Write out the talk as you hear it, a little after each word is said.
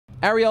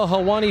Ariel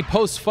Helwani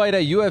post-fight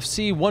at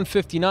UFC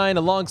 159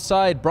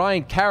 alongside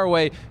Bryan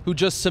Caraway, who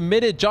just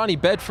submitted Johnny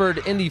Bedford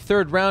in the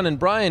third round. And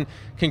Bryan,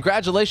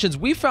 congratulations.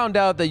 We found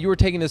out that you were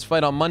taking this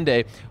fight on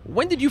Monday.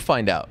 When did you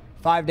find out?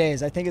 5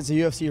 days. I think it's a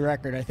UFC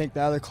record. I think the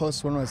other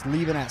closest one was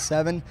leaving at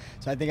 7.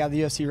 So I think I have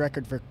the UFC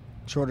record for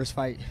shortest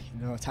fight,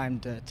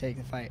 time to take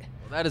the fight.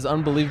 Well, that is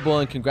unbelievable,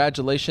 and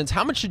congratulations.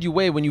 How much did you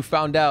weigh when you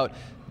found out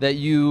that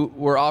you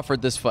were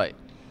offered this fight?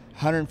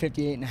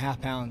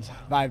 158.5 pounds,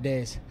 5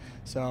 days.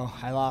 So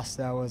I lost,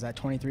 was that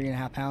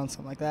 23.5 pounds,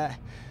 something like that.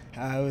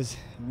 It was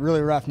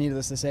really rough,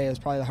 needless to say. It was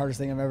probably the hardest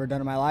thing I've ever done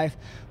in my life.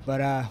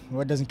 But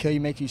what doesn't kill you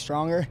makes you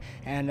stronger.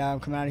 And I'm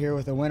coming out of here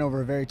with a win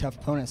over a very tough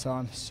opponent, so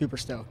I'm super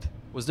stoked.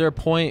 Was there a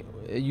point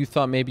you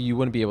thought maybe you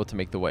wouldn't be able to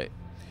make the weight?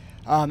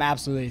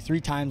 Absolutely.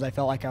 3 times I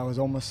felt like I was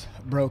almost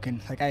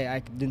broken. Like I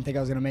didn't think I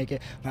was going to make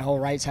it. My whole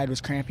right side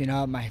was cramping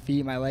up, my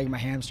feet, my leg, my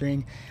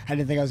hamstring. I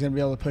didn't think I was going to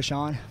be able to push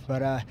on.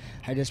 But I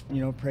just,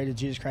 prayed to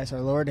Jesus Christ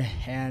our Lord.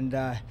 And,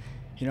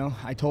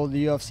 I told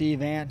the UFC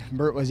event,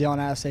 Bert was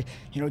yelling at us, say,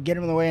 get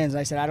him in the weigh-ins.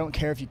 I said, I don't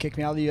care if you kick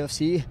me out of the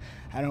UFC.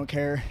 I don't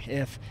care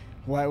if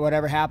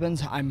whatever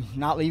happens, I'm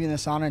not leaving the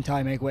sauna until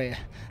I make weight.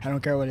 I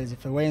don't care what it is.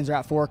 If the weigh-ins are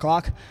at 4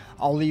 o'clock,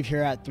 I'll leave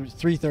here at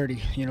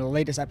 3:30, the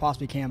latest I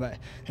possibly can. But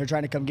they're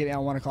trying to come get me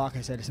at 1 o'clock.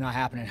 I said, it's not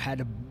happening. I had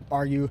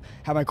to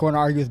have my corner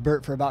argue with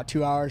Bert for about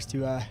 2 hours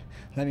to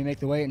let me make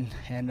the weight.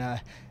 And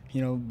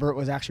Bert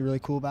was actually really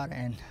cool about it,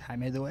 and I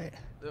made the weight.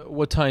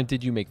 What time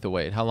did you make the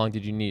weight? How long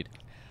did you need?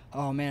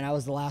 Oh, man, I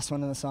was the last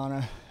one in the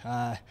sauna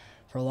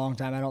for a long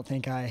time. I don't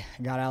think I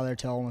got out of there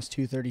till almost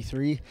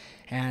 2:33,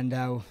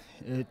 and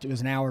it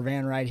was an hour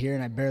van ride here,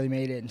 and I barely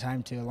made it in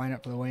time to line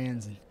up for the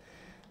weigh-ins, and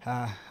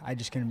I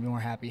just couldn't be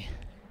more happy.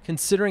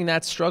 Considering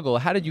that struggle,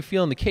 how did you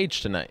feel in the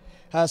cage tonight?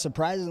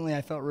 Surprisingly,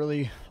 I felt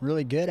really,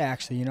 really good,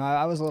 actually.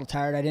 I was a little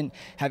tired. I didn't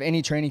have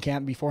any training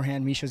camp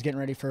beforehand. Misha was getting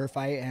ready for her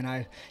fight, and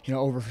I,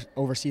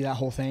 oversee that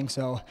whole thing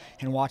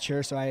and watch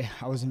her. So I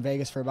was in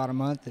Vegas for about a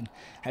month, and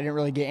I didn't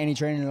really get any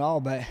training at all,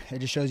 but it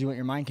just shows you what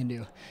your mind can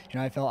do.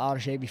 I felt out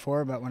of shape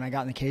before, but when I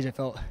got in the cage, I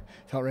felt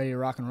ready to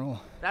rock and roll.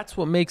 That's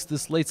what makes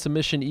this late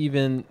submission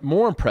even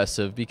more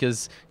impressive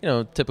because,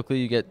 typically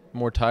you get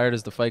more tired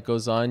as the fight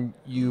goes on.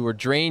 You were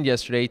drained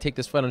yesterday. You take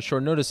this fight on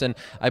short notice, and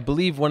I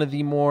believe one of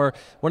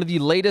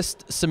the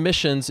latest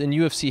submissions in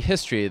UFC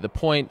history, the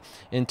point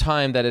in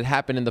time that it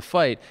happened in the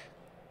fight,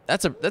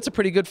 that's a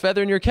pretty good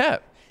feather in your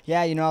cap.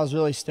 Yeah, I was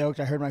really stoked.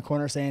 I heard my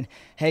corner saying,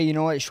 hey, you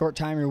know what, short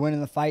time, you're winning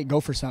the fight, go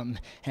for something.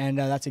 And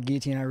that's a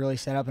guillotine I really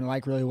set up and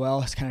like really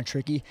well. It's kind of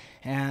tricky.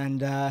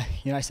 And,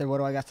 I said, what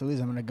do I got to lose?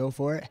 I'm going to go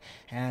for it.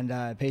 And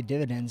it paid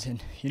dividends.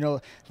 And,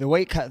 the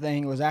weight cut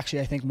thing was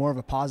actually, I think, more of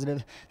a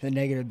positive than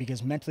negative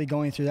because mentally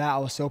going through that, I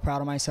was so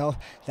proud of myself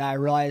that I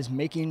realized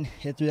making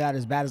it through that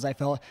as bad as I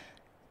felt,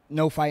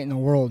 no fight in the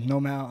world,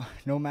 no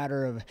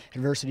matter of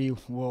adversity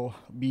will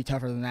be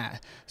tougher than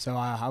that. So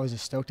I was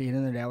just stoked to get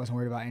in there today. I wasn't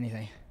worried about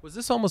anything. Was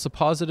this almost a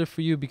positive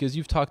for you because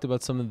you've talked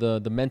about some of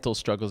the mental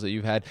struggles that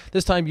you've had?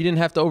 This time you didn't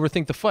have to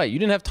overthink the fight. You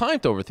didn't have time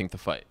to overthink the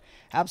fight.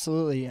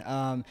 Absolutely.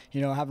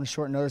 Having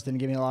short notice didn't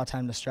give me a lot of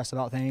time to stress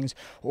about things.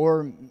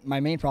 Or my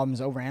main problem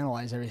is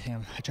overanalyze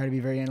everything. I try to be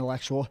very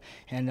intellectual,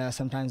 and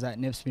sometimes that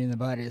nips me in the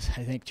butt is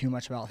I think too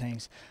much about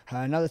things.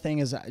 Another thing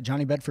is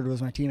Johnny Bedford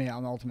was my teammate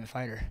on The Ultimate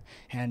Fighter,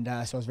 and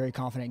so I was very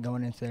confident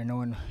going into there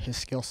knowing his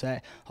skill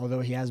set,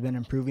 although he has been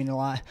improving a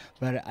lot,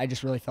 but I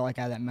just really felt like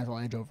I had that mental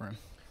edge over him.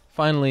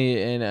 Finally,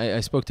 and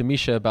I spoke to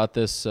Misha about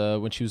this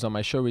when she was on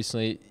my show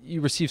recently, you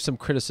received some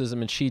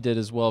criticism, and she did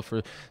as well,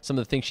 for some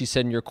of the things she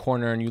said in your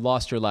corner, and you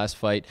lost your last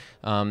fight,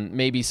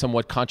 maybe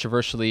somewhat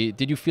controversially.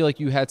 Did you feel like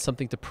you had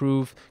something to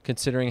prove,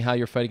 considering how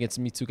your fight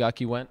against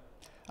Mitsugaki went?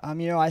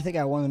 I think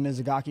I won the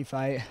Mitsugaki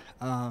fight.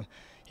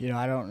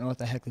 I don't know what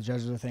the heck the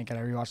judges were thinking. I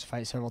rewatched the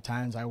fight several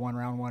times. I won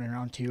round 1 and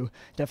round 2.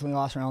 Definitely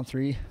lost round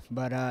 3.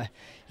 But, I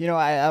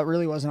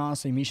really wasn't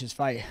honestly Misha's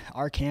fight.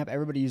 Our camp,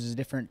 everybody uses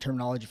different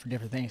terminology for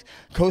different things.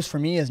 Coast for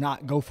me is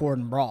not go forward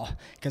and brawl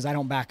because I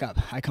don't back up.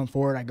 I come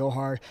forward, I go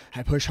hard,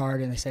 I push hard,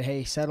 and they said,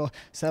 hey, settle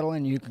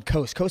in, you can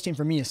coast. Coasting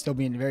for me is still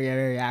being very,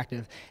 very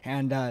active.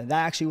 And that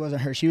actually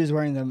wasn't her. She was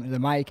wearing the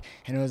mic,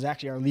 and it was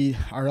actually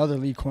our other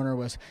lead corner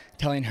was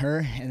telling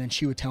her, and then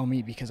she would tell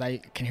me because I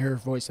can hear her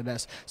voice the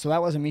best. So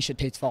that wasn't Misha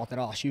Tate's fault at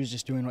all. She was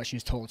just doing what she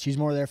was told. She's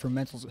more there for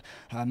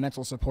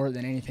mental support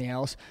than anything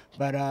else.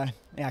 But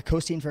yeah,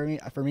 coasting for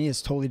me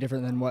is totally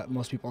different than what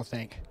most people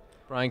think.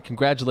 Bryan,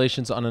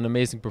 congratulations on an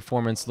amazing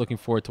performance. Looking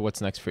forward to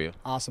what's next for you.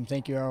 Awesome.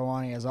 Thank you,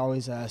 Helwani. As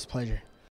always, it's a pleasure.